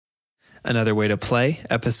Another Way to Play,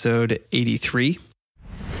 episode 83.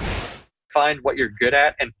 Find what you're good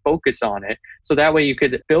at and focus on it. So that way you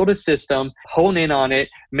could build a system, hone in on it,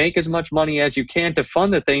 make as much money as you can to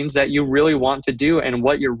fund the things that you really want to do and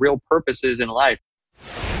what your real purpose is in life.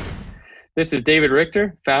 This is David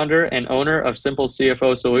Richter, founder and owner of Simple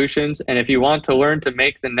CFO Solutions. And if you want to learn to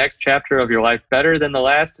make the next chapter of your life better than the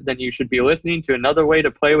last, then you should be listening to Another Way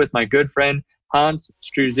to Play with my good friend, Hans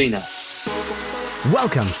Struzina.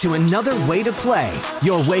 Welcome to Another Way to Play,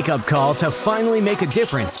 your wake-up call to finally make a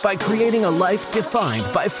difference by creating a life defined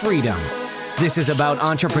by freedom. This is about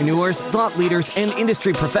entrepreneurs, thought leaders, and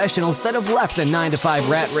industry professionals that have left the 9-to-5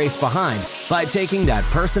 rat race behind by taking that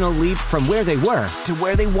personal leap from where they were to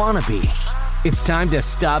where they want to be. It's time to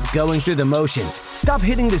stop going through the motions, stop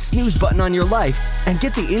hitting the snooze button on your life, and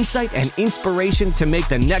get the insight and inspiration to make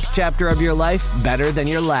the next chapter of your life better than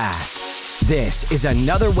your last. This is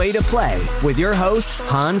Another Way to Play with your host,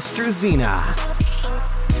 Hans Struzina.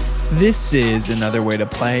 This is Another Way to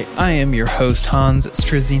Play. I am your host, Hans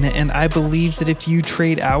Struzina, and I believe that if you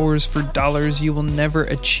trade hours for dollars, you will never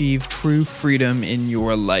achieve true freedom in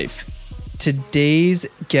your life. Today's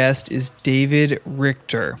guest is David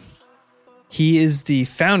Richter. He is the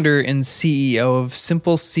founder and CEO of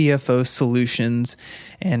Simple CFO Solutions,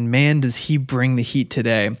 and man, does he bring the heat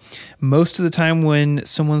today. Most of the time when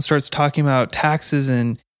someone starts talking about taxes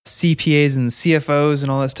and CPAs and CFOs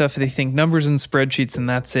and all that stuff, they think numbers and spreadsheets and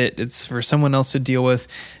that's it. It's for someone else to deal with.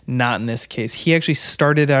 Not in this case. He actually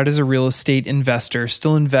started out as a real estate investor,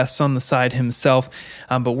 still invests on the side himself,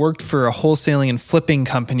 but worked for a wholesaling and flipping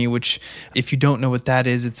company, which if you don't know what that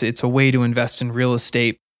is, it's a way to invest in real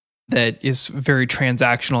estate that is very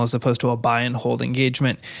transactional as opposed to a buy and hold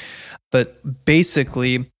engagement. But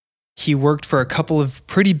basically, he worked for a couple of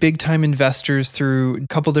pretty big time investors through a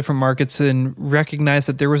couple different markets and recognized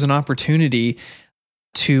that there was an opportunity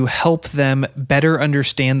to help them better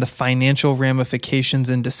understand the financial ramifications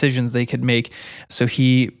and decisions they could make. So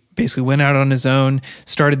he basically went out on his own,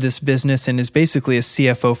 started this business, and is basically a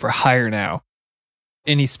CFO for hire now.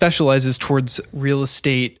 And he specializes towards real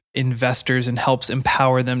estate investors and helps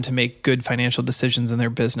empower them to make good financial decisions in their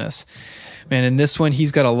business. Man, in this one,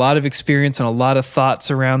 he's got a lot of experience and a lot of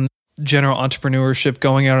thoughts around general entrepreneurship,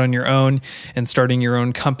 going out on your own and starting your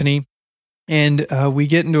own company. And we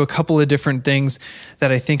get into a couple of different things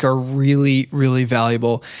that I think are really, really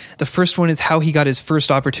valuable. The first one is how he got his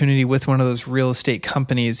first opportunity with one of those real estate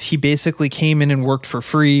companies. He basically came in and worked for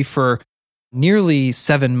free for nearly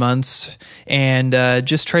 7 months and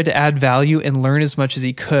just tried to add value and learn as much as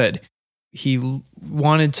he could. He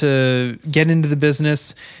wanted to get into the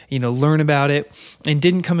business, learn about it, and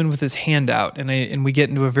didn't come in with his hand out. And we get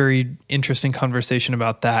into a very interesting conversation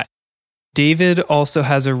about that. David also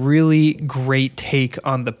has a really great take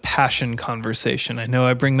on the passion conversation. I know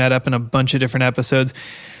I bring that up in a bunch of different episodes,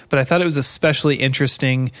 but I thought it was especially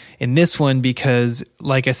interesting in this one because,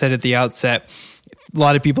 like I said at the outset, a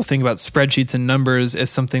lot of people think about spreadsheets and numbers as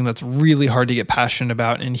something that's really hard to get passionate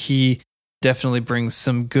about, and he definitely brings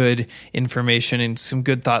some good information and some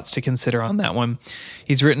good thoughts to consider on that one.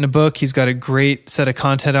 He's written a book. He's got a great set of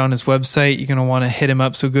content on his website. You're going to want to hit him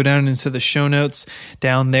up, so go down into the show notes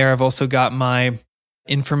down there. I've also got my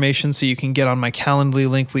information so you can get on my Calendly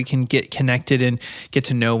link. We can get connected and get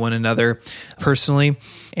to know one another personally.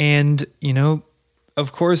 And,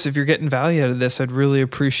 of course, if you're getting value out of this, I'd really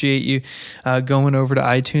appreciate you going over to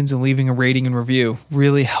iTunes and leaving a rating and review.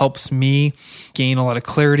 Really helps me gain a lot of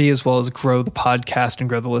clarity as well as grow the podcast and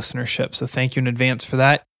grow the listenership. So thank you in advance for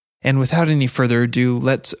that. And without any further ado,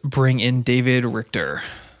 let's bring in David Richter.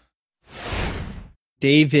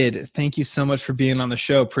 David, thank you so much for being on the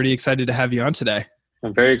show. Pretty excited to have you on today.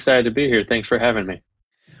 I'm very excited to be here. Thanks for having me.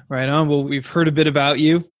 Right on. Well, we've heard a bit about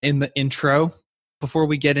you in the intro. Before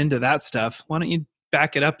we get into that stuff, why don't you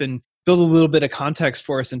back it up and build a little bit of context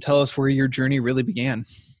for us and tell us where your journey really began?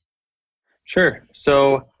 Sure.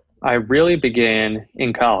 So I really began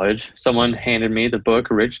in college. Someone handed me the book,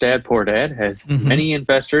 Rich Dad, Poor Dad, as many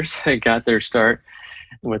investors got their start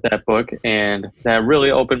with that book. And that really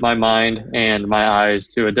opened my mind and my eyes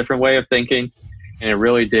to a different way of thinking. And it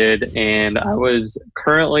really did. And I was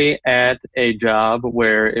currently at a job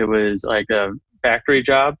where it was like a factory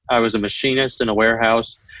job. I was a machinist in a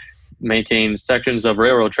warehouse making sections of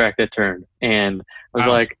railroad track that turned. And I was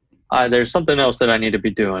like, there's something else that I need to be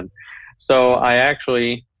doing. So I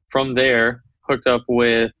actually, from there, hooked up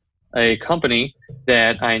with a company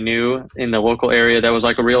that I knew in the local area that was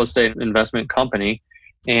like a real estate investment company.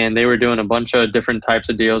 And they were doing a bunch of different types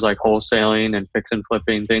of deals like wholesaling and fix and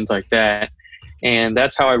flipping, things like that. And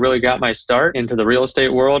that's how I really got my start into the real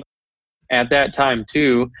estate world. At that time,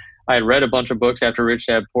 too, I had read a bunch of books after Rich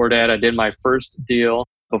Dad Poor Dad. I did my first deal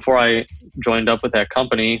before I joined up with that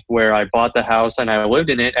company, where I bought the house and I lived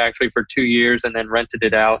in it actually for 2 years and then rented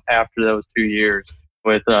it out after those 2 years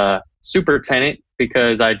with a super tenant,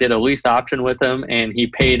 because I did a lease option with him and he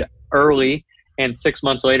paid early, and 6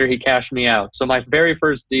 months later he cashed me out. So my very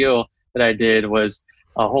first deal that I did was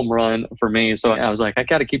a home run for me. So I was like, I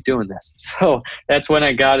got to keep doing this. So that's when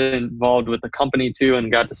I got involved with the company too,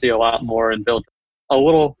 and got to see a lot more and built a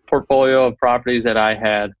little portfolio of properties that I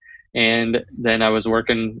had. And then I was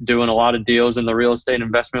doing a lot of deals in the real estate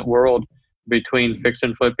investment world, between fix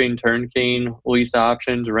and flipping, turnkey, lease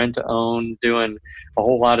options, rent to own, doing a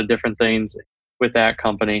whole lot of different things with that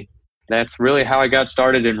company. That's really how I got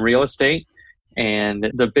started in real estate. And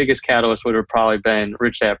the biggest catalyst would have probably been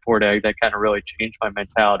Rich Dad Poor Dad. That kind of really changed my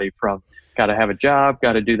mentality from got to have a job,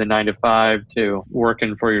 got to do the 9 to 5, to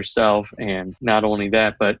working for yourself. And not only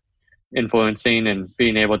that, but influencing and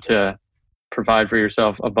being able to provide for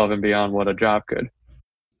yourself above and beyond what a job could.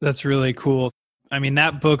 That's really cool. I mean,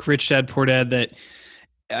 that book, Rich Dad Poor Dad, that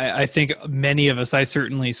I think many of us, I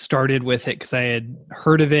certainly started with it because I had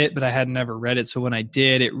heard of it, but I had never read it. So when I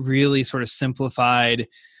did, it really sort of simplified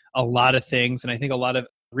a lot of things. And I think a lot of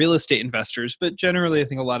real estate investors, but generally I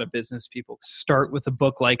think a lot of business people, start with a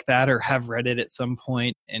book like that or have read it at some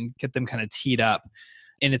point and get them kind of teed up.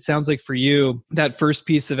 And it sounds like for you, that first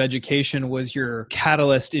piece of education was your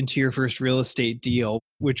catalyst into your first real estate deal,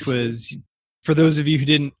 which was, for those of you who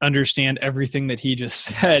didn't understand everything that he just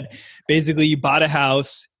said, basically you bought a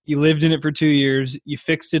house, you lived in it for 2 years, you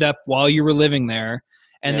fixed it up while you were living there,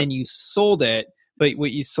 and then you sold it. But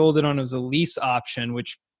what you sold it on was a lease option,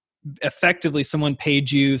 which effectively someone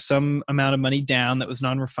paid you some amount of money down that was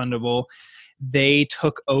non-refundable. They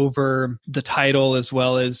took over the title as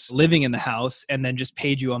well as living in the house, and then just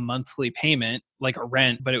paid you a monthly payment like a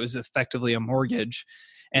rent, but it was effectively a mortgage.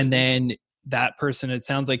 And then that person, it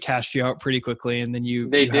sounds like, cashed you out pretty quickly, and then you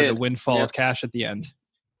had the windfall of cash at the end.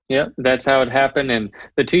 Yeah, that's how it happened. And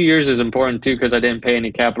the 2 years is important too, because I didn't pay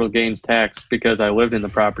any capital gains tax because I lived in the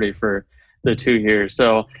property for the 2 years.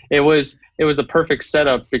 So it was the perfect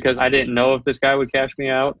setup, because I didn't know if this guy would cash me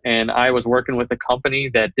out, and I was working with a company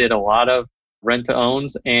that did a lot of rent to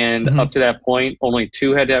owns, and up to that point only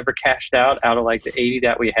 2 had ever cashed out of like the 80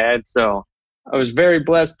 that we had. So I was very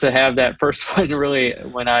blessed to have that first one really,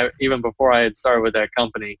 even before I had started with that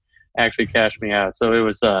company, actually cashed me out. So it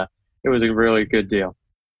was a really good deal.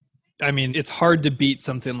 I mean, it's hard to beat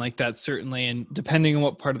something like that, certainly. And depending on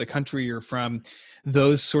what part of the country you're from,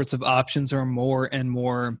 those sorts of options are more and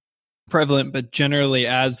more prevalent. But generally,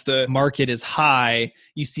 as the market is high,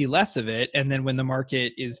 you see less of it. And then when the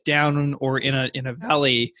market is down or in a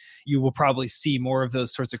valley, you will probably see more of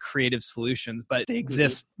those sorts of creative solutions. But they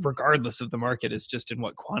exist regardless of the market. It's just in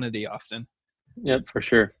what quantity often. Yep, for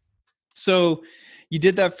sure. So you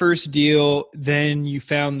did that first deal, then you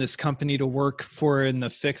found this company to work for in the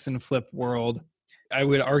fix and flip world. I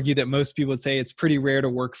would argue that most people would say it's pretty rare to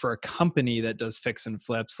work for a company that does fix and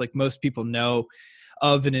flips. Like, most people know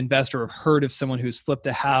of an investor or have heard of someone who's flipped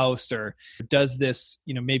a house or does this,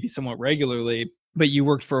 maybe somewhat regularly, but you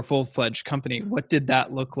worked for a full-fledged company. What did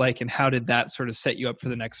that look like, and how did that sort of set you up for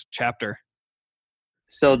the next chapter?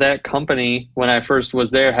 So that company, when I first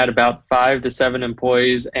was there, had about 5 to 7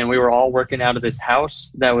 employees, and we were all working out of this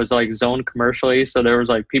house that was like zoned commercially. So there was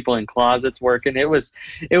like people in closets working. It was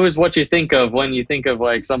what you think of when you think of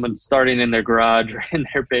like someone starting in their garage or in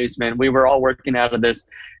their basement. We were all working out of this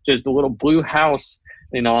just a little blue house,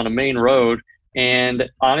 on a main road. And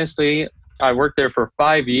honestly, I worked there for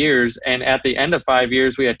 5 years, and at the end of 5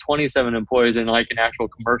 years, we had 27 employees in like an actual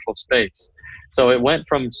commercial space. So it went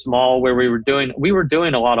from small, where we were doing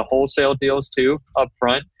a lot of wholesale deals too up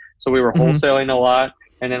front. So we were wholesaling a lot,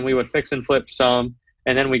 and then we would fix and flip some.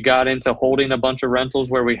 And then we got into holding a bunch of rentals,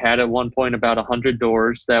 where we had at one point about 100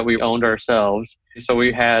 doors that we owned ourselves. So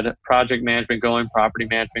we had project management going, property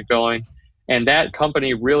management going. And that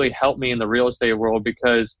company really helped me in the real estate world,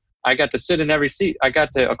 because I got to sit in every seat. I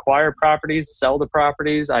got to acquire properties, sell the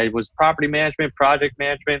properties. I was property management, project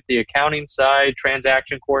management, the accounting side,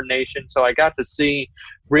 transaction coordination. So I got to see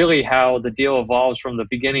really how the deal evolves from the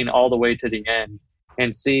beginning all the way to the end,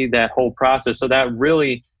 and see that whole process. So that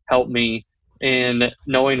really helped me in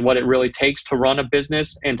knowing what it really takes to run a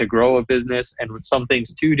business and to grow a business, and some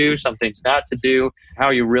things to do, some things not to do,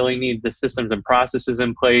 how you really need the systems and processes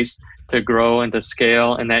in place to grow and to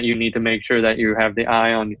scale, and that you need to make sure that you have the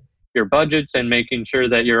eye on your budgets and making sure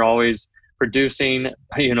that you're always producing,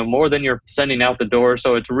 more than you're sending out the door.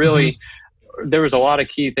 So it's really, there was a lot of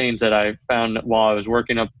key things that I found while I was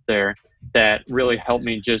working up there that really helped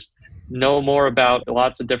me just know more about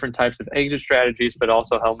lots of different types of exit strategies, but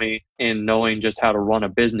also help me in knowing just how to run a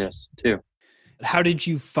business too. How did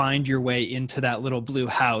you find your way into that little blue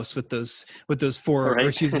house with those four, Right. or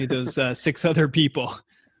excuse me, those 6 other people?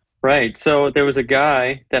 Right. So there was a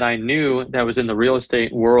guy that I knew that was in the real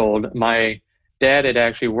estate world. My dad had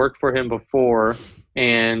actually worked for him before.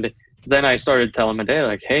 And then I started telling my dad,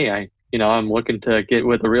 like, hey, I'm looking to get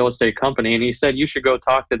with a real estate company. And he said, you should go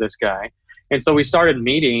talk to this guy. And so we started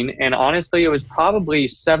meeting. And honestly, it was probably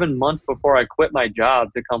 7 months before I quit my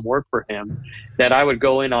job to come work for him that I would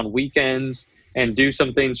go in on weekends and do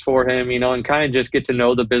some things for him, and kind of just get to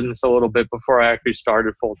know the business a little bit before I actually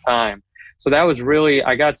started full time. So that was really,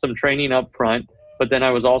 I got some training up front, but then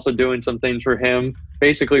I was also doing some things for him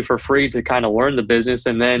basically for free to kind of learn the business.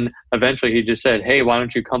 And then eventually he just said, hey, why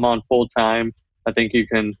don't you come on full time? I think you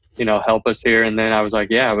can, help us here. And then I was like,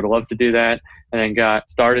 yeah, I would love to do that. And then got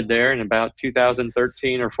started there in about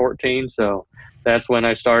 2013 or 14. So that's when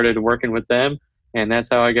I started working with them. And that's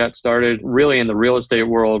how I got started really in the real estate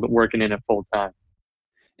world, working in it full time.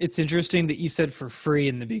 It's interesting that you said for free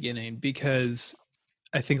in the beginning, because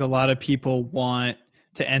I think a lot of people want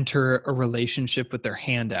to enter a relationship with their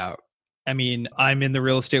hand out. I mean, I'm in the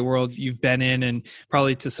real estate world. You've been in, and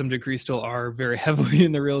probably to some degree still are very heavily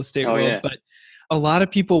in the real estate world. Yeah. But a lot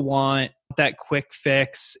of people want that quick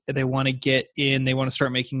fix. They want to get in. They want to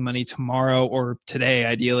start making money tomorrow or today,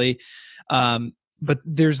 ideally. But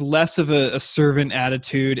there's less of a servant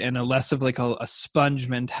attitude and a less of like a sponge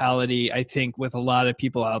mentality, I think, with a lot of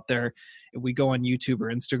people out there. We go on YouTube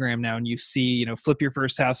or Instagram now and you see, flip your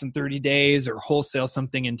first house in 30 days or wholesale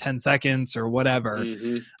something in 10 seconds or whatever.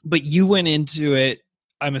 Mm-hmm. But you went into it,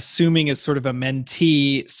 I'm assuming, as sort of a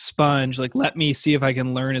mentee sponge, like, let me see if I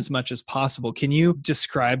can learn as much as possible. Can you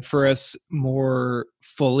describe for us more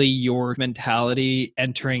fully your mentality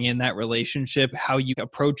entering in that relationship, how you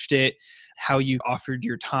approached it, how you offered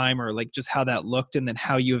your time, or like just how that looked, and then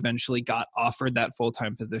how you eventually got offered that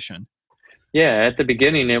full-time position? Yeah, at the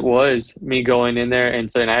beginning, it was me going in there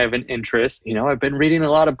and saying, I have an interest. I've been reading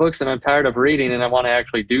a lot of books and I'm tired of reading and I want to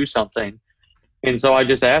actually do something. And so I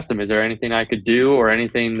just asked him, is there anything I could do or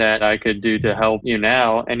anything that I could do to help you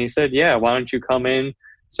now? And he said, yeah, why don't you come in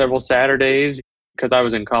several Saturdays? Because I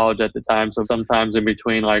was in college at the time. So sometimes in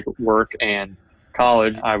between like work and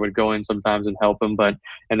college, I would go in sometimes and help him.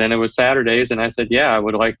 And then it was Saturdays. And I said, yeah, I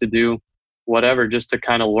would like to do whatever just to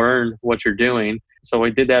kind of learn what you're doing. So we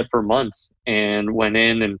did that for months and went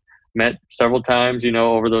in and met several times,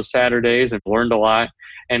 over those Saturdays, and learned a lot.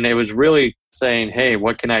 And it was really saying, hey,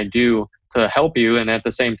 what can I do to help you? And at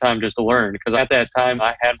the same time, just to learn. Because at that time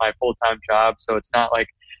I had my full-time job. So it's not like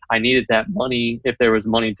I needed that money. If there was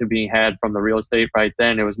money to be had from the real estate right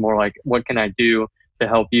then, it was more like, what can I do to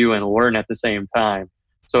help you and learn at the same time?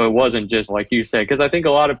 So it wasn't just like you said, because I think a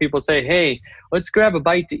lot of people say, hey, let's grab a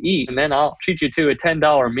bite to eat and then I'll treat you to a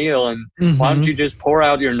 $10 meal. And why don't you just pour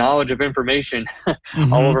out your knowledge of information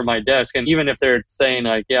all over my desk? And even if they're saying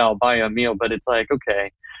like, yeah, I'll buy you a meal, but it's like, okay,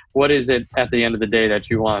 what is it at the end of the day that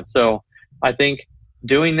you want? So I think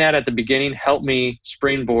doing that at the beginning helped me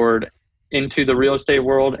springboard into the real estate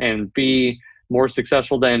world and be more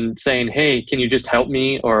successful than saying, hey, can you just help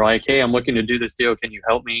me? Or like, hey, I'm looking to do this deal. Can you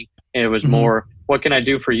help me? And it was more, what can I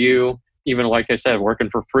do for you? Even like I said, working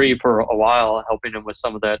for free for a while, helping him with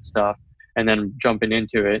some of that stuff, and then jumping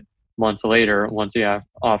into it months later once he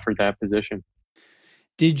offered that position.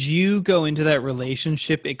 Did you go into that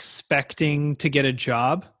relationship expecting to get a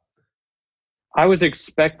job? I was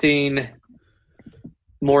expecting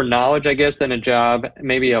more knowledge, I guess, than a job,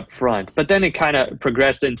 maybe up front. But then it kind of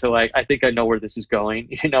progressed into like, I think I know where this is going.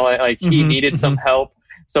 He needed some help.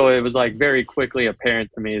 So it was like very quickly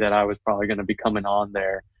apparent to me that I was probably going to be coming on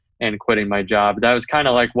there and quitting my job. That was kind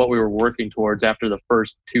of like what we were working towards after the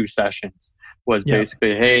first 2 sessions was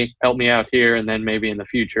basically, hey, help me out here. And then maybe in the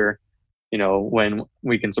future, when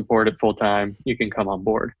we can support it full time, you can come on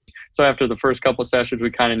board. So after the first couple of sessions,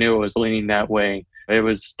 we kind of knew it was leaning that way. It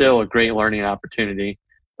was still a great learning opportunity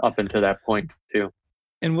up until that point too.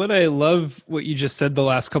 And what I love what you just said the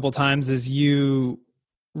last couple of times is you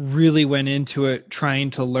really went into it trying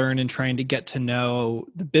to learn and trying to get to know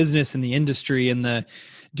the business and the industry and the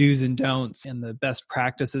do's and don'ts and the best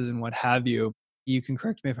practices and what have you. You can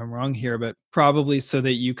correct me if I'm wrong here, but probably so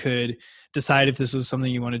that you could decide if this was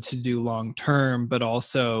something you wanted to do long term, but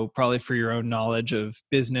also probably for your own knowledge of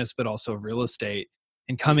business, but also of real estate,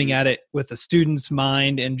 and coming at it with a student's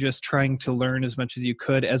mind and just trying to learn as much as you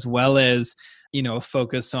could, as well as, a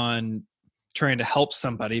focus on trying to help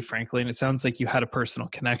somebody, frankly. And it sounds like you had a personal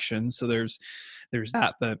connection. So there's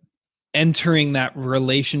that, but entering that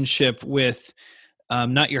relationship with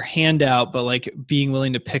not your handout, but like being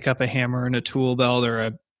willing to pick up a hammer and a tool belt or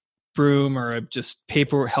a broom or just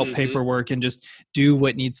paperwork and just do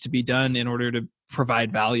what needs to be done in order to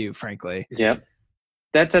provide value, frankly. Yep.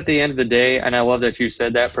 That's at the end of the day. And I love that you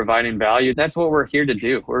said that, providing value. That's what we're here to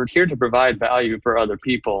do. We're here to provide value for other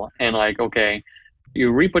people. And like, okay,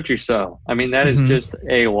 you reap what you sow. I mean, that is just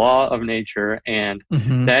a law of nature. And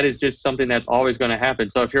that is just something that's always going to happen.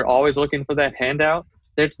 So if you're always looking for that handout,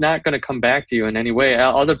 it's not going to come back to you in any way.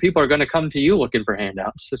 Other people are going to come to you looking for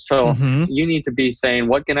handouts. So you need to be saying,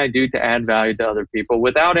 what can I do to add value to other people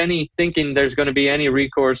without any thinking there's going to be any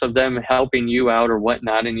recourse of them helping you out or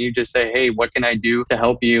whatnot. And you just say, hey, what can I do to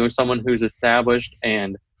help you? Someone who's established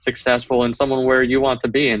and successful and someone where you want to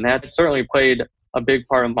be. And that certainly played a big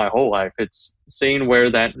part of my whole life. It's seeing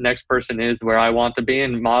where that next person is, where I want to be,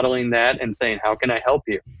 and modeling that and saying, how can I help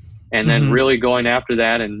you? And then really going after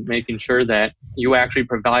that and making sure that you actually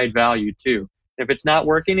provide value too. If it's not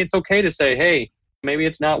working, it's okay to say, hey, maybe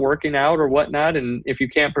it's not working out or whatnot. And if you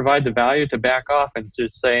can't provide the value, to back off and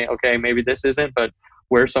just say, okay, maybe this isn't, but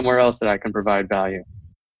where's somewhere else that I can provide value?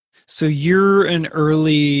 So you're an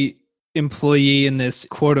early employee in this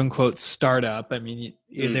quote unquote startup. I mean,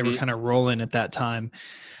 they were kind of rolling at that time,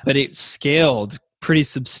 but it scaled pretty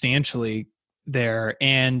substantially there.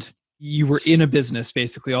 And you were in a business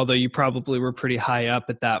basically, although you probably were pretty high up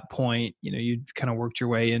at that point. You know, you kind of worked your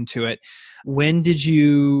way into it. When did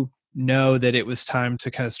you know that it was time to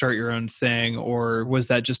kind of start your own thing? Or was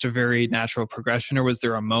that just a very natural progression, or was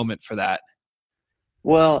there a moment for that?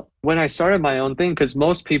 Well, when I started my own thing, because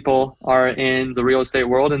most people are in the real estate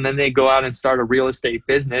world and then they go out and start a real estate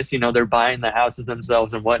business, you know, they're buying the houses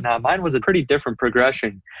themselves and whatnot. Mine was a pretty different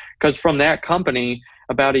progression, because from that company,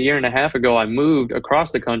 about 1.5 years ago, I moved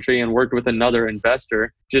across the country and worked with another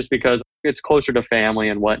investor just because it's closer to family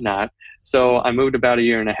and whatnot. So I moved about 1.5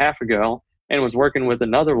 years ago and was working with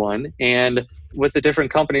another one. And with the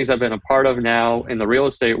different companies I've been a part of now in the real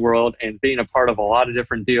estate world and being a part of a lot of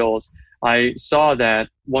different deals, I saw that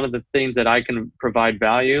one of the things that I can provide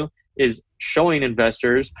value is showing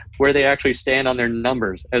investors where they actually stand on their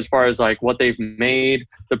numbers as far as like what they've made,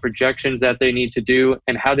 the projections that they need to do,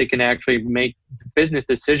 and how they can actually make business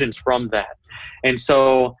decisions from that. And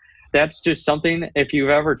so that's just something, if you've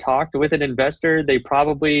ever talked with an investor, they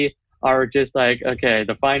probably are just like, okay,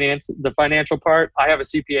 the financial part, I have a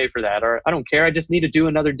CPA for that, or I don't care, I just need to do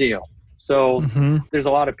another deal. So there's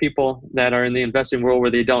a lot of people that are in the investing world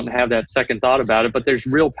where they don't have that second thought about it, but there's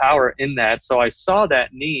real power in that. So I saw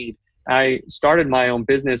that need. I started my own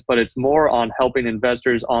business, but it's more on helping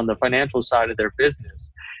investors on the financial side of their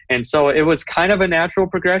business. And so it was kind of a natural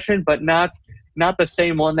progression, but not the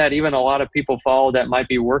same one that even a lot of people follow that might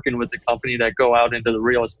be working with the company that go out into the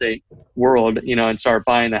real estate world, you know, and start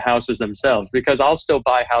buying the houses themselves. Because I'll still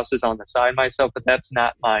buy houses on the side myself, but that's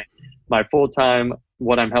not my full-time.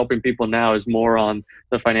 What I'm helping people now is more on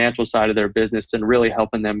the financial side of their business and really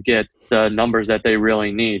helping them get the numbers that they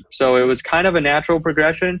really need. So it was kind of a natural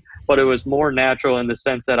progression, but it was more natural in the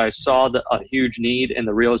sense that I saw a huge need in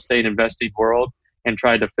the real estate investing world and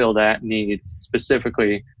tried to fill that need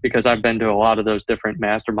specifically because I've been to a lot of those different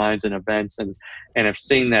masterminds and events and have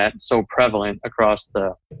seen that so prevalent across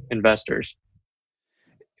the investors.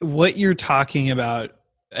 What you're talking about,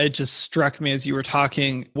 it just struck me as you were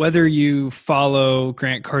talking, whether you follow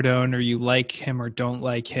Grant Cardone or you like him or don't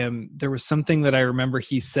like him, there was something that I remember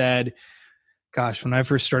he said, gosh, when I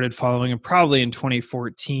first started following him, probably in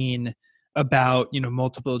 2014, about, you know,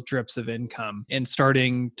 multiple drips of income and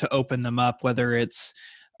starting to open them up, whether it's,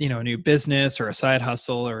 you know, a new business or a side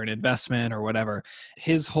hustle or an investment or whatever.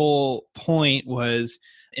 His whole point was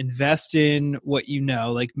invest in what you know,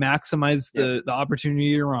 like maximize the opportunity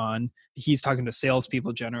you're on. He's talking to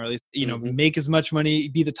salespeople generally, you know, make as much money,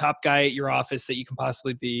 be the top guy at your office that you can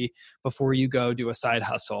possibly be before you go do a side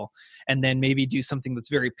hustle. And then maybe do something that's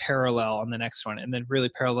very parallel on the next one. And then really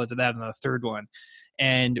parallel to that on the third one.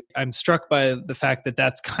 And I'm struck by the fact that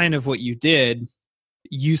that's kind of what you did.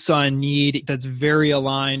 You saw a need that's very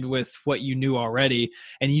aligned with what you knew already.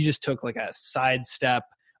 And you just took like a sidestep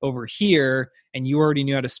over here, and you already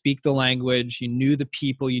knew how to speak the language. You knew the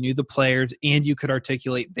people, you knew the players, and you could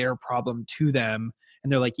articulate their problem to them.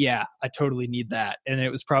 And they're like, yeah, I totally need that. And it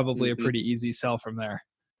was probably a pretty easy sell from there.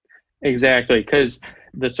 Exactly. Because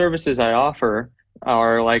the services I offer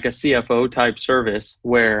are like a CFO type service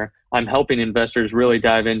where I'm helping investors really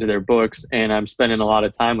dive into their books and I'm spending a lot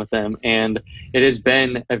of time with them. And it has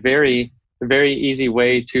been a very, very easy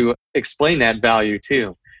way to explain that value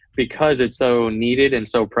too, because it's so needed and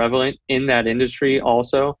so prevalent in that industry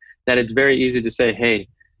also, that it's very easy to say, hey,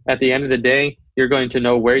 at the end of the day, you're going to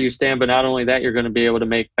know where you stand. But not only that, you're going to be able to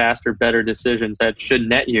make faster, better decisions that should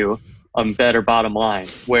net you a better bottom line.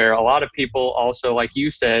 Where a lot of people also, like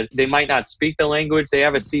you said, they might not speak the language. They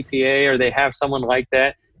have a CPA or they have someone like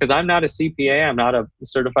that. Because I'm not a CPA, I'm not a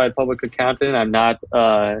certified public accountant, I'm not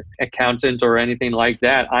an accountant or anything like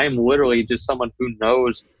that. I am literally just someone who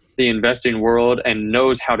knows the investing world and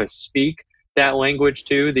knows how to speak that language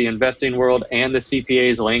to the investing world and the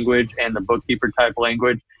CPA's language and the bookkeeper type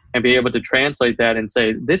language, and be able to translate that and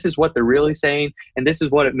say, this is what they're really saying, and this is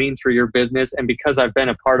what it means for your business. And because I've been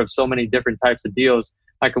a part of so many different types of deals,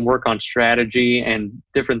 I can work on strategy and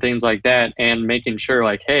different things like that, and making sure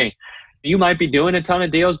like, hey, you might be doing a ton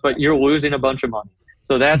of deals, but you're losing a bunch of money.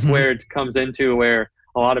 So that's where it comes into where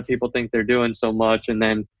a lot of people think they're doing so much, and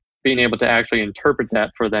then being able to actually interpret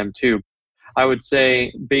that for them too. I would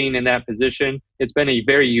say being in that position, it's been a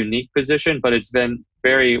very unique position, but it's been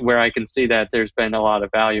very where I can see that there's been a lot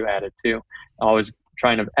of value added too. Always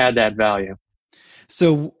trying to add that value.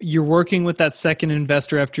 So you're working with that second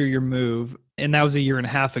investor after your move, and that was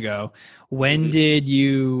 1.5 years ago. When did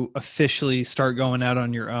you officially start going out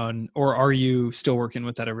on your own, or are you still working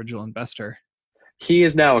with that original investor? He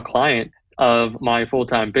is now a client of my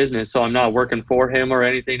full-time business, so I'm not working for him or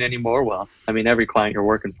anything anymore. Well, I mean, every client you're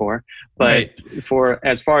working for, but right. For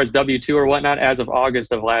as far as W-2 or whatnot, as of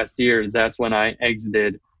August of last year, that's when I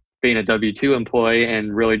exited being a W-2 employee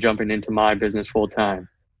and really jumping into my business full-time.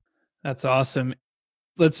 That's awesome.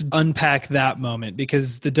 Let's unpack that moment,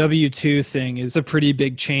 because the W-2 thing is a pretty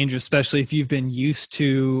big change, especially if you've been used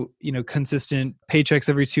to, consistent paychecks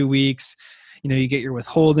every 2 weeks. You get your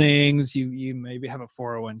withholdings, you maybe have a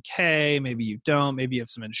 401k, maybe you don't, maybe you have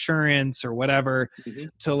some insurance or whatever,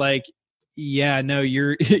 to like, yeah, no,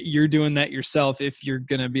 you're doing that yourself if you're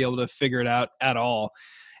going to be able to figure it out at all.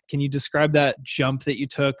 Can you describe that jump that you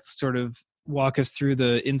took, sort of walk us through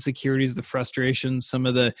the insecurities, the frustrations, some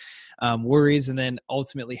of the worries, and then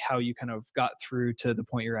ultimately how you kind of got through to the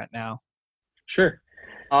point you're at now? Sure.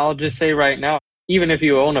 I'll just say right now, even if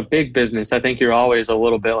you own a big business, I think you're always a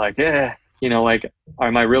little bit like, like,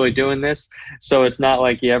 am I really doing this? So it's not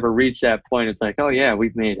like you ever reach that point. It's like, oh yeah,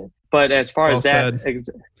 we've made it. But as far as that,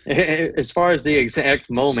 as far as the exact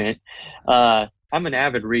moment, I'm an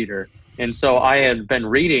avid reader. And so I had been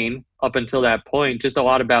reading up until that point just a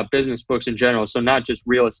lot about business books in general. So not just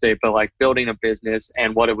real estate, but like building a business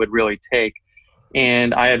and what it would really take.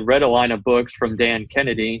 And I had read a line of books from Dan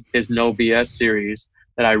Kennedy, his No BS series,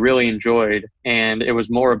 that I really enjoyed. And it was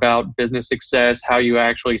more about business success, how you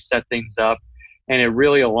actually set things up. And it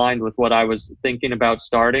really aligned with what I was thinking about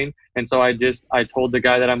starting. And so I told the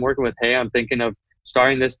guy that I'm working with, hey, I'm thinking of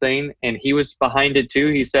starting this thing. And he was behind it too.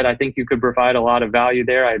 He said, I think you could provide a lot of value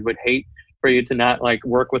there. I would hate for you to not like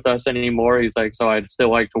work with us anymore. He's like, so I'd still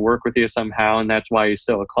like to work with you somehow. And that's why he's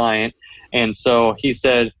still a client. And so he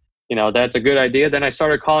said, that's a good idea. Then I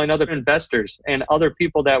started calling other investors and other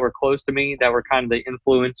people that were close to me, that were kind of the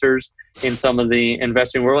influencers in some of the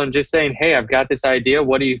investing world, and just saying, hey, I've got this idea.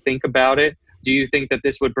 What do you think about it? Do you think that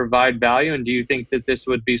this would provide value? And do you think that this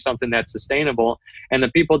would be something that's sustainable? And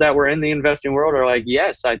the people that were in the investing world are like,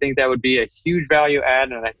 yes, I think that would be a huge value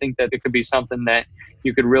add. And I think that it could be something that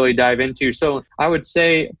you could really dive into. So I would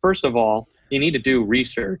say, first of all, you need to do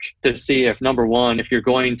research to see if, number one, if you're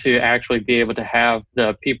going to actually be able to have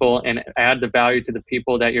the people and add the value to the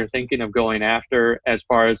people that you're thinking of going after, as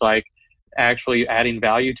far as like actually adding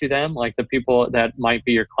value to them, like the people that might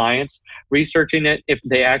be your clients, researching it if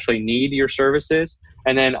they actually need your services.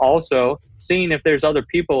 And then also seeing if there's other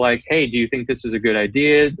people like, hey, do you think this is a good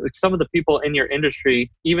idea? Some of the people in your industry,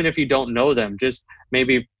 even if you don't know them, just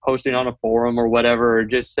maybe posting on a forum or whatever, or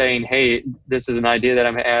just saying, hey, this is an idea that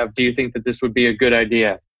I have. Do you think that this would be a good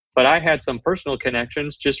idea? But I had some personal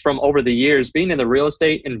connections just from over the years being in the real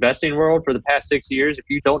estate investing world for the past 6 years. If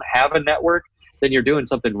you don't have a network, then you're doing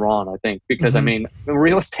something wrong, I think, because I mean,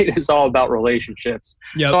 real estate is all about relationships.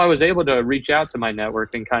 Yep. So I was able to reach out to my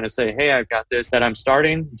network and kind of say, hey, I've got this that I'm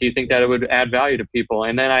starting. Do you think that it would add value to people?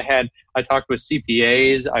 And then I talked with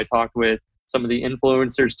CPAs, I talked with some of the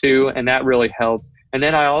influencers too, and that really helped. And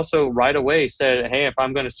then I also right away said, hey, if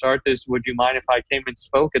I'm going to start this, would you mind if I came and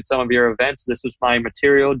spoke at some of your events? This is my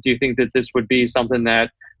material. Do you think that this would be something that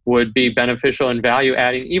would be beneficial and value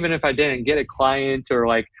adding, even if I didn't get a client or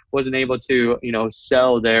like wasn't able to,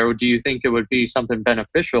 sell there? Do you think it would be something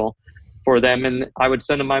beneficial for them? And I would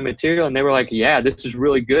send them my material and they were like, yeah, this is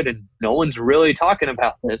really good. And no one's really talking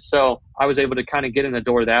about this. So I was able to kind of get in the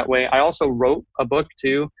door that way. I also wrote a book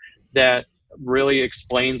too that really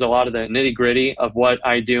explains a lot of the nitty gritty of what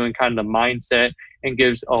I do and kind of the mindset, and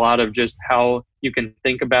gives a lot of just how you can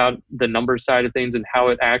think about the number side of things and how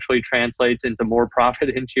it actually translates into more profit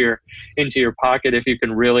into your pocket if you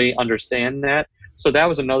can really understand that. So that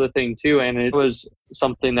was another thing too. And it was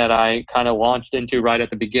something that I kind of launched into right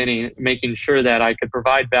at the beginning, making sure that I could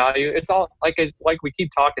provide value. It's all like we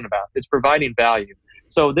keep talking about, it's providing value.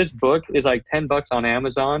 So this book is like $10 on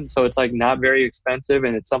Amazon. So it's like not very expensive.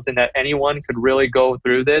 And it's something that anyone could really go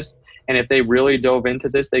through this. And if they really dove into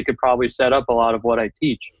this, they could probably set up a lot of what I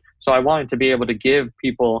teach. So I wanted to be able to give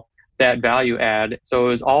people that value add. So it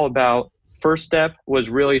was all about, first step was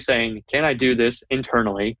really saying, can I do this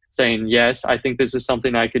internally? Saying, yes, I think this is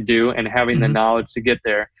something I could do, and having the knowledge to get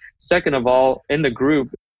there. Second of all, in the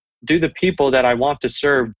group, do the people that I want to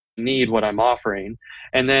serve need what I'm offering?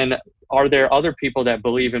 And then are there other people that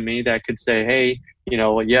believe in me that could say, hey,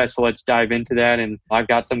 yes, let's dive into that. And I've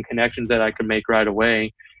got some connections that I could make right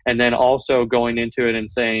away. And then also going into it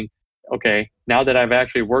and saying, okay, now that I've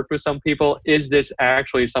actually worked with some people, is this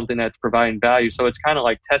actually something that's providing value? So it's kind of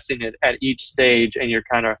like testing it at each stage, and you're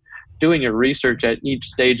kind of doing your research at each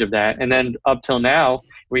stage of that. And then up till now,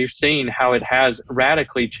 we've seen how it has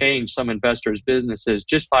radically changed some investors' businesses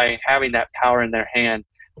just by having that power in their hand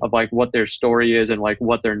of like what their story is and like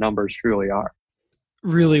what their numbers truly are.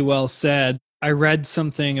 Really well said. I read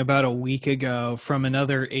something about a week ago from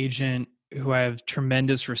another agent who I have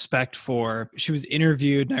tremendous respect for. She was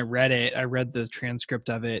interviewed and I read it. I read the transcript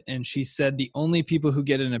of it. And she said, the only people who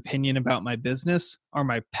get an opinion about my business are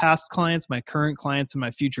my past clients, my current clients, and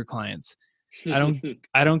my future clients.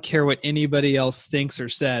 I don't care what anybody else thinks or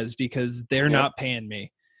says, because they're not paying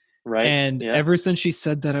me. Right. And ever since she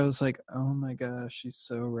said that, I was like, oh my gosh, she's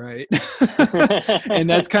so right. And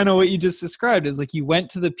that's kind of what you just described, is like you went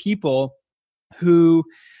to the people who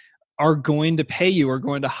are going to pay you or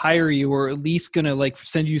going to hire you, or at least going to like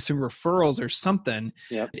send you some referrals or something,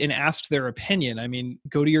 and ask their opinion. I mean,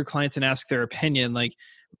 go to your clients and ask their opinion. Like,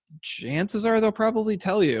 chances are they'll probably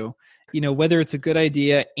tell you, whether it's a good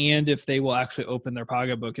idea and if they will actually open their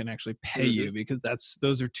pocketbook and actually pay you, because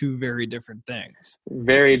those are two very different things.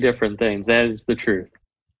 Very different things. That is the truth.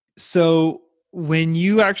 So when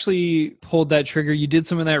you actually pulled that trigger, you did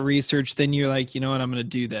some of that research, then you're like, you know what, I'm going to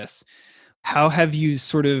do this. How have you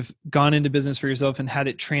sort of gone into business for yourself and had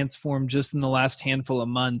it transform just in the last handful of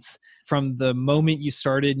months from the moment you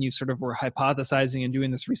started and you sort of were hypothesizing and doing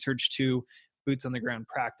this research to boots on the ground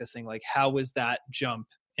practicing? Like, how was that jump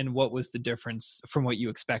and what was the difference from what you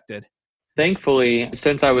expected? Thankfully,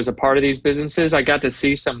 since I was a part of these businesses, I got to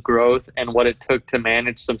see some growth and what it took to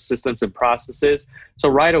manage some systems and processes. So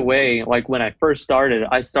right away, like when I first started,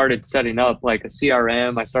 I started setting up like a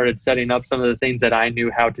CRM. I started setting up some of the things that I knew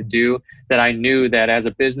how to do, that I knew that as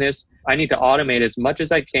a business, I need to automate as much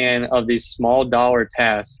as I can of these small dollar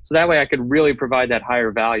tasks. So that way I could really provide that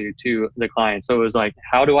higher value to the client. So it was like,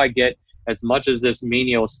 how do I get as much as this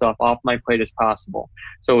menial stuff off my plate as possible?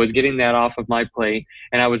 So it was getting that off of my plate.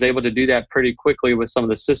 And I was able to do that pretty quickly with some of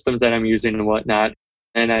the systems that I'm using and whatnot.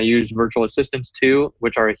 And I use virtual assistants too,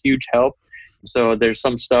 which are a huge help. So there's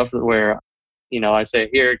some stuff where, I say,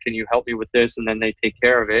 here, can you help me with this? And then they take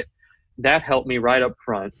care of it. That helped me right up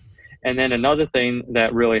front. And then another thing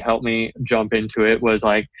that really helped me jump into it was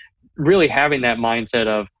like really having that mindset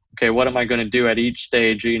of, okay, what am I going to do at each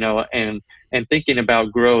stage, and thinking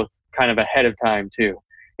about growth kind of ahead of time too.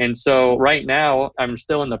 And so right now I'm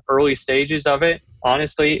still in the early stages of it.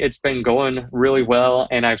 Honestly, it's been going really well,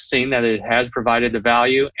 and I've seen that it has provided the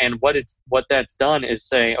value. And what that's done is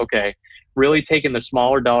say, okay, really taking the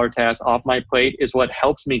smaller dollar tasks off my plate is what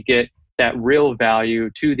helps me get that real value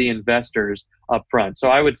to the investors up front. So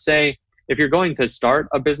I would say, if you're going to start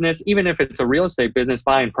a business, even if it's a real estate business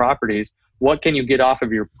buying properties, what can you get off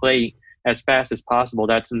of your plate as fast as possible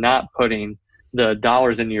that's not putting the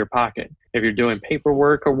dollars into your pocket? If you're doing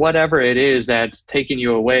paperwork or whatever it is that's taking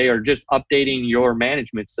you away, or just updating your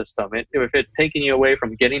management system, if it's taking you away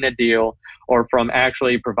from getting a deal or from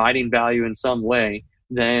actually providing value in some way,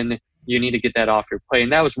 then you need to get that off your plate.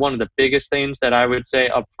 And that was one of the biggest things that I would say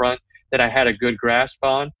up front that I had a good grasp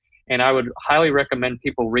on. And I would highly recommend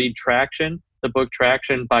people read Traction, the book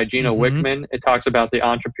Traction by Gino Wickman. It talks about the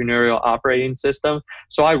entrepreneurial operating system.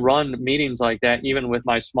 So I run meetings like that even with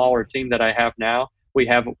my smaller team that I have now. We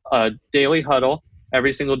have a daily huddle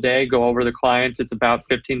every single day, go over the clients. It's about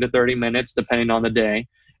 15 to 30 minutes depending on the day.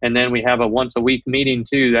 And then we have a once a week meeting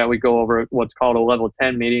too, that we go over what's called a level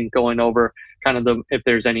 10 meeting, going over kind of if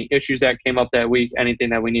there's any issues that came up that week, anything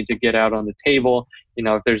that we need to get out on the table,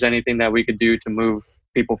 if there's anything that we could do to move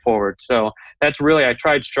people forward. So that's really, I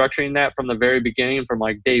tried structuring that from the very beginning, from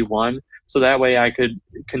like day one, So that way I could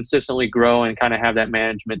consistently grow and kind of have that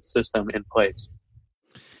management system in place.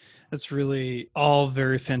 That's really all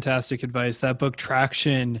very fantastic advice. That book,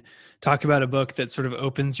 Traction, talk about a book that sort of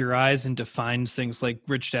opens your eyes and defines things like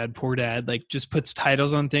Rich Dad, Poor Dad, like just puts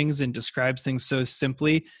titles on things and describes things so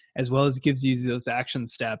simply, as well as gives you those action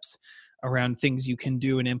steps around things you can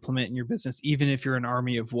do and implement in your business, even if you're an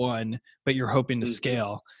army of one, but you're hoping to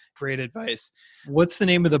scale. Great advice. What's the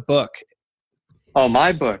name of the book? Oh,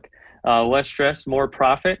 my book, Less Stress, More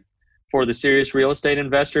Profit for the Serious Real Estate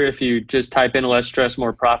Investor. If you just type in Less Stress,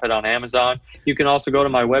 More Profit on Amazon. You can also go to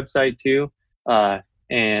my website too,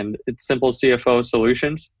 and it's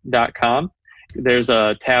simplecfosolutions.com. There's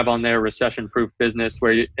a tab on there, Recession Proof Business,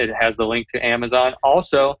 where it has the link to Amazon.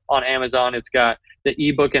 Also on Amazon, it's got the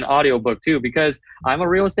ebook and audiobook too, because I'm a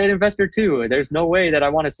real estate investor too. There's no way that I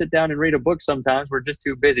want to sit down and read a book sometimes. We're just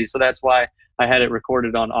too busy. So that's why I had it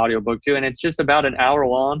recorded on audiobook too. And it's just about an hour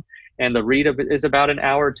long, and the read of it is about an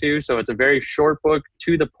hour too. So it's a very short book,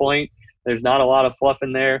 to the point. There's not a lot of fluff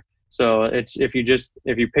in there. So it's, if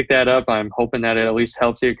you pick that up, I'm hoping that it at least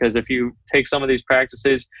helps you, because if you take some of these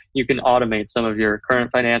practices, you can automate some of your current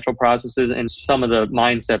financial processes and some of the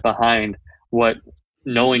mindset behind what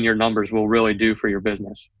knowing your numbers will really do for your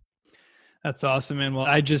business. That's awesome, man. Well,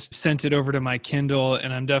 I just sent it over to my Kindle,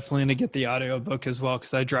 and I'm definitely going to get the audio book as well,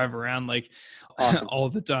 because I drive around awesome. All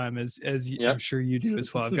the time, as yep. I'm sure you do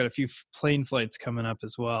as well. I've got a few plane flights coming up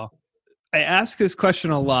as well. I ask this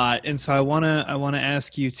question a lot, and so I want to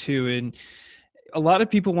ask you too. And a lot of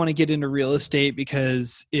people want to get into real estate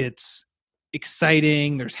because it's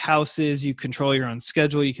exciting. There's houses, you control your own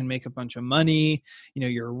schedule, you can make a bunch of money.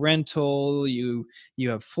 You're a rental, you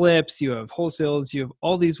have flips, you have wholesales, you have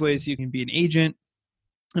all these ways you can be an agent,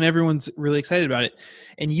 and everyone's really excited about it.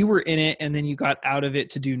 And you were in it, and then you got out of it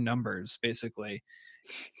to do numbers, basically.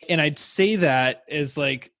 And I'd say that as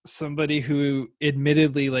somebody who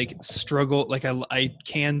admittedly struggle, I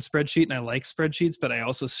can spreadsheet and I like spreadsheets, but I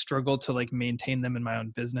also struggle to maintain them in my own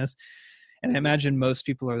business. And I imagine most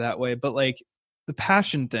people are that way, but the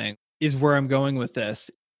passion thing is where I'm going with this.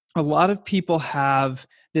 A lot of people have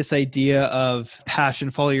this idea of passion,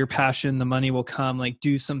 follow your passion, the money will come,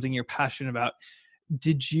 do something you're passionate about.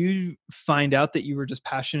 Did you find out that you were just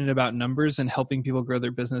passionate about numbers and helping people grow their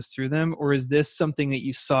business through them? Or is this something that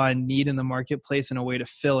you saw a need in the marketplace and a way to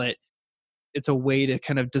fill it? It's a way to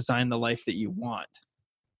kind of design the life that you want.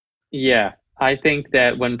 Yeah. I think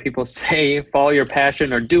that when people say follow your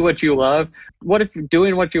passion or do what you love, what if you're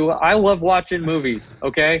doing what you love? I love watching movies,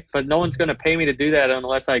 okay? But no one's going to pay me to do that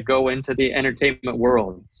unless I go into the entertainment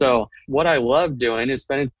world. So what I love doing is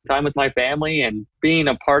spending time with my family and being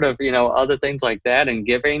a part of, other things like that and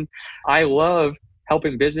giving. I love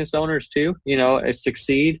helping business owners too,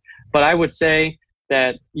 succeed. But I would say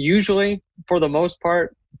that usually, for the most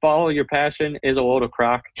part, follow your passion is a load of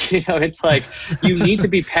crock. It's you need to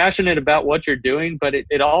be passionate about what you're doing, but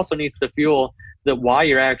it also needs to fuel the why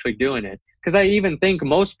you're actually doing it. Because I even think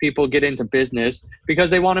most people get into business because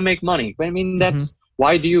they want to make money. I mean, that's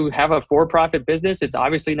why do you have a for-profit business? It's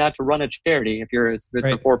obviously not to run a charity. If it's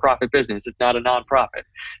right. A for-profit business, it's not a nonprofit.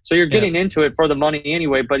 So you're getting into it for the money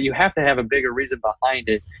anyway, but you have to have a bigger reason behind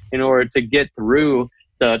it in order to get through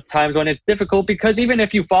the times when it's difficult, because even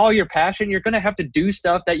if you follow your passion, you're going to have to do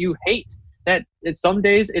stuff that you hate. That some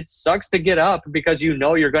days it sucks to get up because you're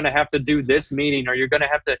going to have to do this meeting, or you're going to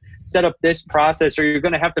have to set up this process, or you're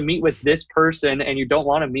going to have to meet with this person and you don't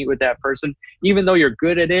want to meet with that person, even though you're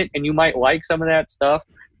good at it and you might like some of that stuff.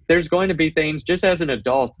 There's going to be things just as an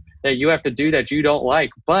adult that you have to do that you don't like.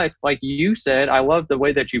 But like you said, I love the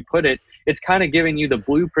way that you put it. It's kind of giving you the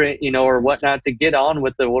blueprint, or whatnot to get on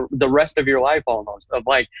with the rest of your life, almost, of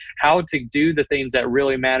how to do the things that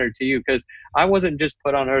really matter to you. Because I wasn't just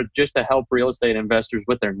put on earth just to help real estate investors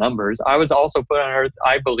with their numbers. I was also put on earth,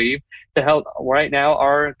 I believe, to help. Right now,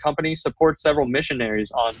 our company supports several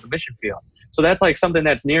missionaries on the mission field. So that's something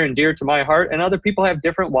that's near and dear to my heart. And other people have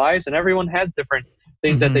different whys, and everyone has different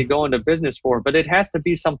things that they go into business for. But it has to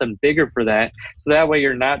be something bigger for that. So that way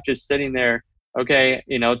you're not just sitting there, okay,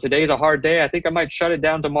 today's a hard day, I think I might shut it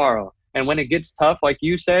down tomorrow. And when it gets tough, like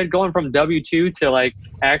you said, going from W-2 to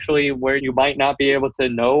actually where you might not be able to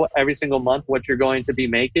know every single month what you're going to be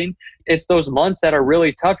making, it's those months that are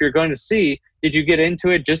really tough. You're going to see, did you get into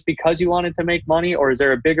it just because you wanted to make money, or is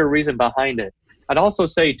there a bigger reason behind it? I'd also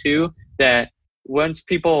say too that once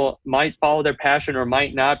people might follow their passion or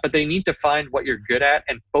might not, but they need to find what you're good at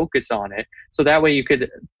and focus on it. So that way you could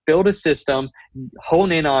build a system,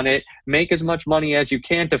 hone in on it, make as much money as you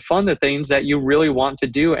can to fund the things that you really want to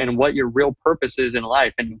do and what your real purpose is in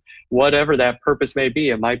life. And whatever that purpose may be,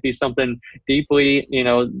 it might be something deeply,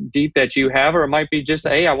 deep that you have, or it might be just,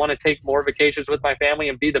 hey, I want to take more vacations with my family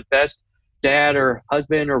and be the best dad or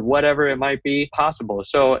husband or whatever it might be possible.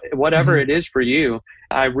 So whatever it is for you,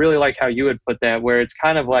 I really like how you would put that, where it's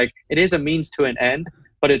kind of like it is a means to an end,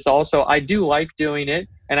 but it's also, I do like doing it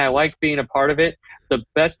and I like being a part of it. The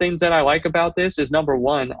best things that I like about this is, number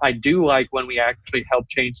one, I do like when we actually help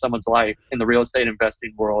change someone's life in the real estate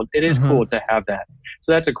investing world. It is cool to have that.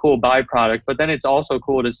 So that's a cool byproduct. But then it's also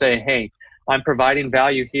cool to say, hey, I'm providing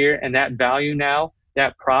value here, and that value now,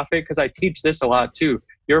 that profit, because I teach this a lot too,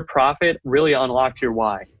 your profit really unlocks your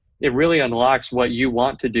why. It really unlocks what you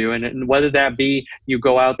want to do. And whether that be you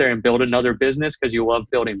go out there and build another business because you love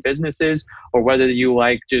building businesses, or whether you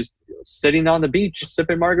like just sitting on the beach,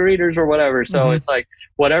 sipping margaritas or whatever. So it's like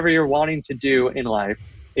whatever you're wanting to do in life,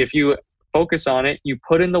 if you focus on it, you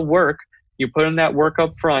put in the work, you put in that work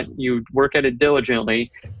up front, you work at it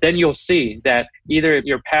diligently, then you'll see that either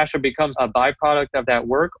your passion becomes a byproduct of that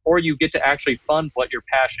work, or you get to actually fund what your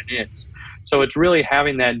passion is. So it's really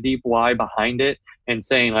having that deep why behind it and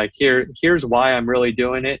saying like, here's why I'm really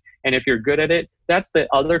doing it. And if you're good at it, that's the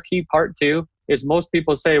other key part too, is most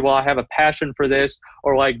people say, well, I have a passion for this,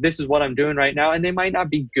 or like, this is what I'm doing right now. And they might not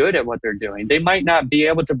be good at what they're doing. They might not be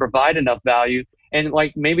able to provide enough value. And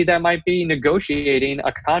like, maybe that might be negotiating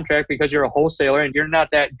a contract because you're a wholesaler and you're not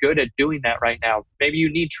that good at doing that right now. Maybe you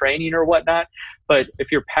need training or whatnot. But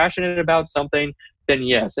if you're passionate about something, then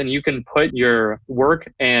yes. And you can put your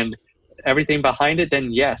work and everything behind it,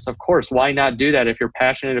 then yes, of course, why not do that if you're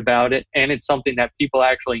passionate about it and it's something that people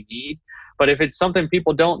actually need. But if it's something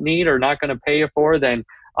people don't need or not going to pay you for, then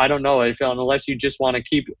I don't know, unless you just want to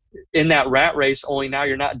keep in that rat race, only now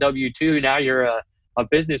you're not W-2, now you're a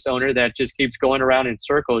business owner that just keeps going around in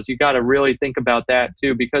circles. You got to really think about that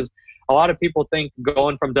too, because a lot of people think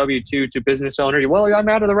going from W-2 to business owner, well, I'm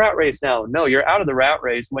out of the rat race now. No, you're out of the rat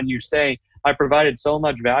race when you say, I provided so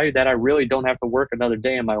much value that I really don't have to work another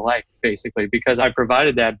day in my life, basically, because I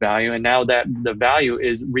provided that value, and now that the value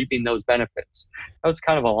is reaping those benefits. That was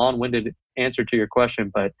kind of a long-winded answer to your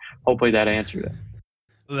question, but hopefully that answered it.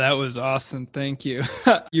 That was awesome. Thank you.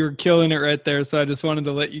 You were killing it right there, so I just wanted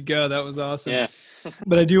to let you go. That was awesome. Yeah.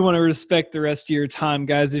 But I do want to respect the rest of your time,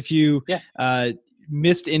 guys. If you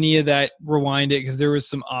missed any of that, rewind it, because there was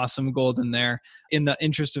some awesome gold in there. In the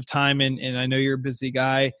interest of time, and I know you're a busy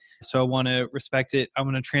guy, so I want to respect it. I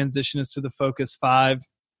want to transition us to the Focus 5.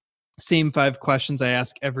 Same 5 questions I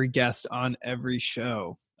ask every guest on every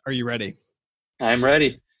show. Are you ready? I'm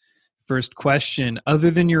ready. First question,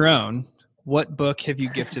 other than your own, what book have you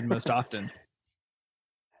gifted most often?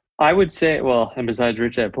 I would say, well, and besides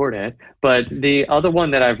Rich Dad Poor Dad, but the other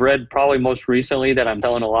one that I've read probably most recently that I'm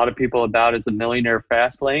telling a lot of people about is The Millionaire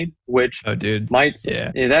Fast Lane, which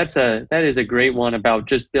that is a great one about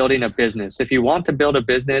just building a business. If you want to build a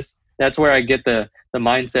business, that's where I get the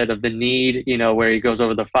mindset of the need, where he goes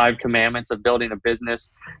over the 5 commandments of building a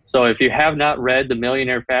business. So if you have not read The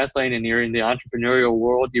Millionaire Fast Lane and you're in the entrepreneurial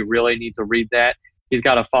world, you really need to read that. He's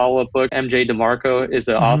got a follow-up book. MJ DeMarco is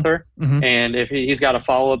the author. And if he's got a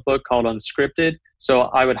follow-up book called Unscripted. So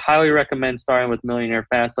I would highly recommend starting with Millionaire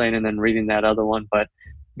Fastlane and then reading that other one. But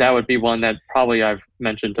that would be one that probably I've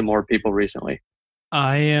mentioned to more people recently.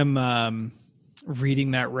 I am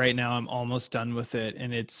reading that right now. I'm almost done with it,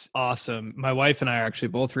 and it's awesome. My wife and I are actually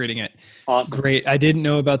both reading it. Awesome. Great. I didn't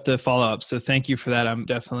know about the follow-up, so thank you for that. I'm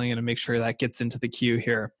definitely going to make sure that gets into the queue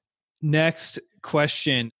here. Next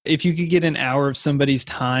question. If you could get an hour of somebody's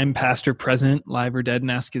time, past or present, live or dead, and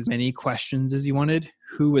ask as many questions as you wanted,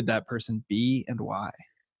 who would that person be and why?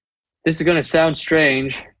 This is going to sound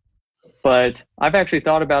strange, but I've actually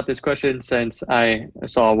thought about this question since I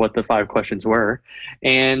saw what the 5 questions were.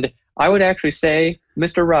 And I would actually say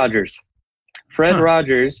Mr. Rogers. Fred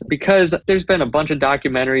Rogers, because there's been a bunch of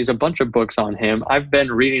documentaries, a bunch of books on him. I've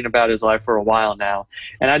been reading about his life for a while now.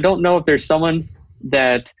 And I don't know if there's someone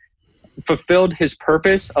that fulfilled his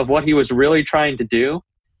purpose of what he was really trying to do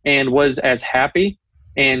and was as happy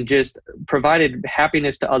and just provided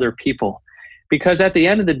happiness to other people. Because at the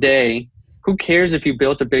end of the day, who cares if you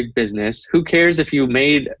built a big business? Who cares if you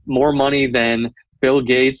made more money than Bill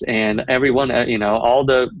Gates and everyone, all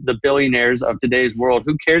the billionaires of today's world?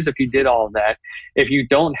 Who cares if you did all of that if you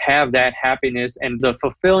don't have that happiness and the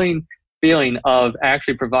fulfilling feeling of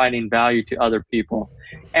actually providing value to other people?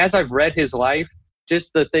 As I've read his life,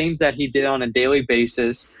 just the things that he did on a daily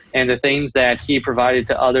basis and the things that he provided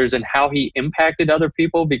to others and how he impacted other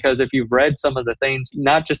people. Because if you've read some of the things,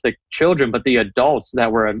 not just the children, but the adults that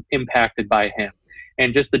were impacted by him,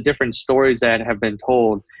 and just the different stories that have been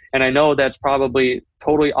told. And I know that's probably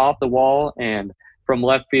totally off the wall and from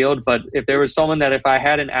left field, but if there was someone that if I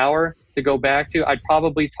had an hour to go back to, I'd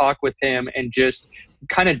probably talk with him and just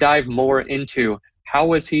kind of dive more into how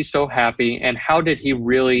was he so happy and how did he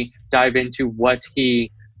really dive into what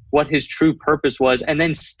his true purpose was, and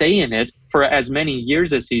then stay in it for as many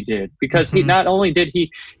years as he did. Because he not only did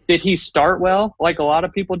he start well, like a lot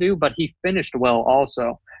of people do, but he finished well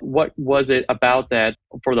also. What was it about that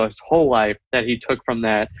for his whole life that he took from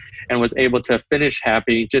that and was able to finish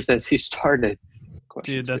happy just as he started?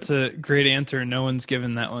 Dude, that's a great answer. No one's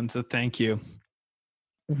given that one, so thank you.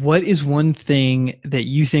 What is one thing that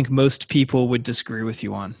you think most people would disagree with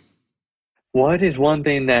you on? What is one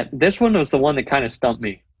thing this one was the one that kind of stumped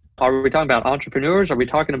me. Are we talking about entrepreneurs? Are we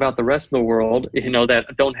talking about the rest of the world, that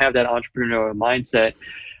don't have that entrepreneurial mindset?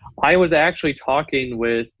 I was actually talking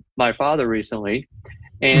with my father recently,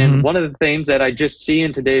 and one of the things that I just see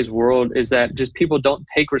in today's world is that just people don't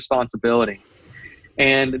take responsibility.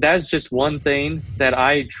 And that's just one thing that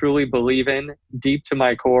I truly believe in deep to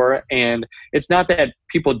my core. And it's not that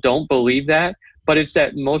people don't believe that, but it's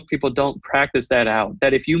that most people don't practice that out.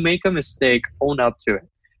 That if you make a mistake, own up to it.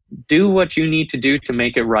 Do what you need to do to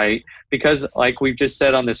make it right. Because like we've just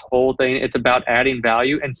said on this whole thing, it's about adding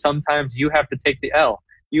value. And sometimes you have to take the L.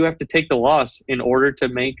 You have to take the loss in order to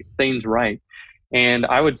make things right. And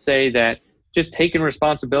I would say that just taking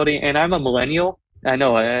responsibility, and I'm a millennial. I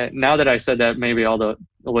know now that I said that, maybe all the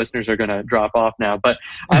listeners are going to drop off now, but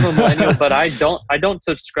I'm a millennial, but I don't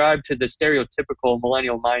subscribe to the stereotypical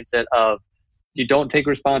millennial mindset of you don't take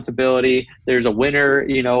responsibility. There's a winner,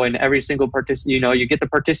 in every single you get the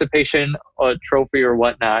participation trophy or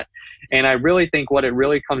whatnot. And I really think what it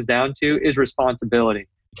really comes down to is responsibility.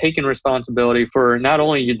 Taking responsibility for not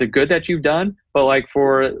only the good that you've done, but like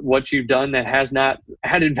for what you've done that has not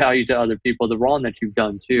added value to other people, the wrong that you've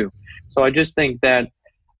done too. So I just think that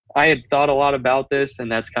I had thought a lot about this, and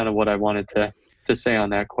that's kind of what I wanted to say on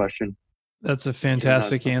that question. That's a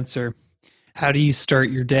fantastic answer. How do you start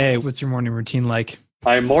your day? What's your morning routine like?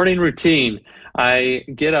 My morning routine, I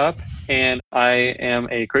get up and I am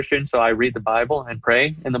a Christian, so I read the Bible and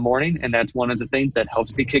pray in the morning. And that's one of the things that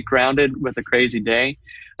helps me get grounded with a crazy day.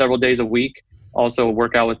 Several days a week, also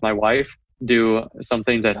work out with my wife, do some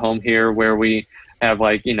things at home here where we have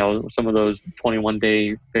some of those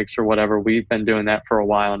 21-day fix or whatever. We've been doing that for a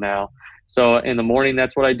while now. So in the morning,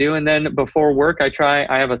 that's what I do. And then before work, I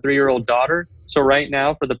have a 3-year-old daughter. So right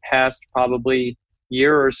now, for the past probably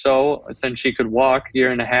year or so, since she could walk,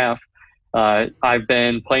 year and a half, I've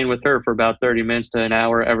been playing with her for about 30 minutes to an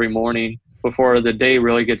hour every morning before the day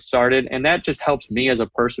really gets started. And that just helps me as a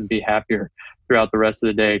person be happier throughout the rest of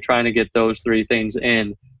the day, trying to get those 3 things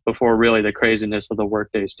in before really the craziness of the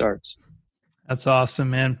workday starts. That's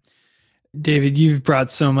awesome, man. David, you've brought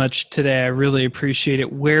so much today. I really appreciate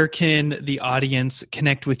it. Where can the audience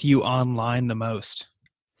connect with you online the most?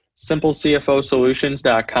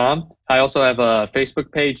 SimpleCFOsolutions.com. I also have a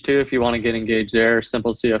Facebook page too, if you want to get engaged there.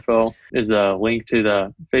 Simple CFO is the link to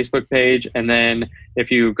the Facebook page. And then if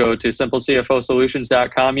you go to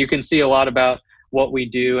SimpleCFOsolutions.com, you can see a lot about what we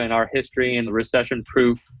do and our history, and the recession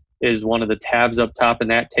proof is one of the tabs up top,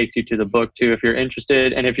 and that takes you to the book too if you're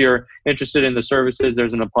interested. And if you're interested in the services,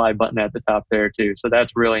 there's an apply button at the top there too. So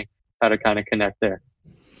that's really how to kind of connect there.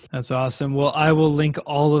 That's awesome. Well, I will link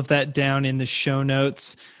all of that down in the show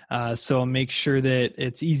notes. So I'll make sure that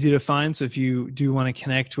it's easy to find. So if you do want to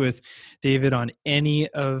connect with David on any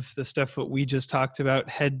of the stuff that we just talked about,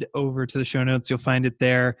 head over to the show notes. You'll find it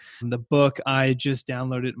there. The book, I just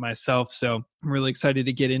downloaded it myself. So I'm really excited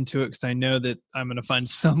to get into it because I know that I'm going to find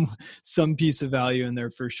some piece of value in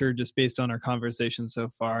there for sure, just based on our conversation so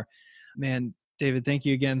far. Man, David, thank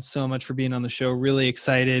you again so much for being on the show. Really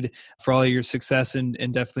excited for all your success and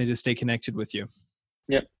definitely to stay connected with you.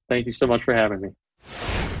 Yep. Thank you so much for having me.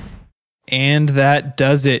 And that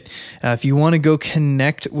does it. If you want to go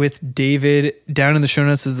connect with David, down in the show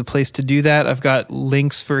notes is the place to do that. I've got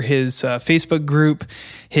links for his Facebook group,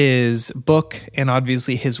 his book, and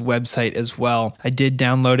obviously his website as well. I did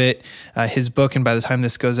download it, his book, and by the time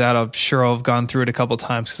this goes out, I'm sure I'll have gone through it a couple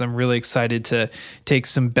times because I'm really excited to take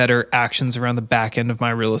some better actions around the back end of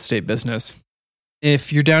my real estate business.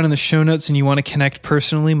 If you're down in the show notes and you want to connect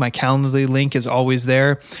personally, my Calendly link is always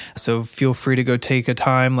there. So feel free to go take a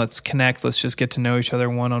time. Let's connect. Let's just get to know each other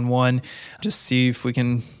one-on-one. Just see if we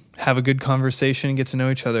can have a good conversation and get to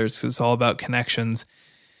know each other. It's all about connections.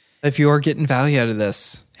 If you are getting value out of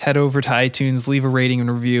this, head over to iTunes, leave a rating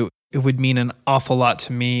and review. it would mean an awful lot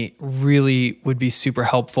to me. Really would be super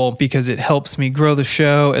helpful because it helps me grow the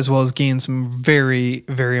show as well as gain some very,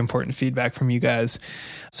 very important feedback from you guys.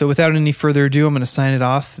 So without any further ado, I'm going to sign it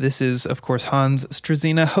off. This is, of course, Hans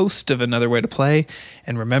Struzina, host of Another Way to Play.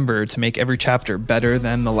 And remember to make every chapter better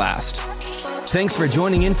than the last. Thanks for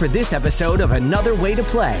joining in for this episode of Another Way to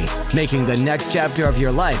Play, making the next chapter of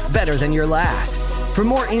your life better than your last. For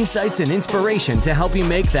more insights and inspiration to help you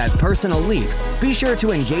make that personal leap, be sure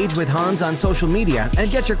to engage with Hans on social media and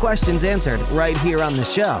get your questions answered right here on the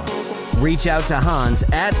show. Reach out to Hans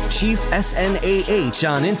at ChiefSNAH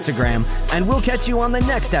on Instagram, and we'll catch you on the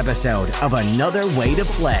next episode of Another Way to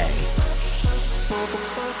Play.